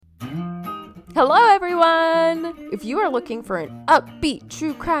Hello, everyone! If you are looking for an upbeat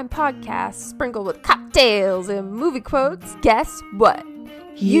true crime podcast sprinkled with cocktails and movie quotes, guess what?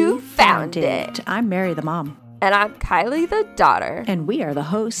 You found it! I'm Mary the mom. And I'm Kylie the daughter. And we are the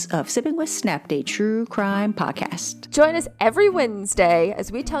hosts of Sipping with Snapped, a true crime podcast. Join us every Wednesday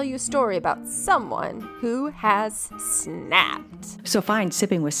as we tell you a story about someone who has snapped. So find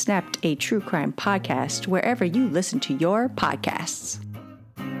Sipping with Snapped, a true crime podcast, wherever you listen to your podcasts.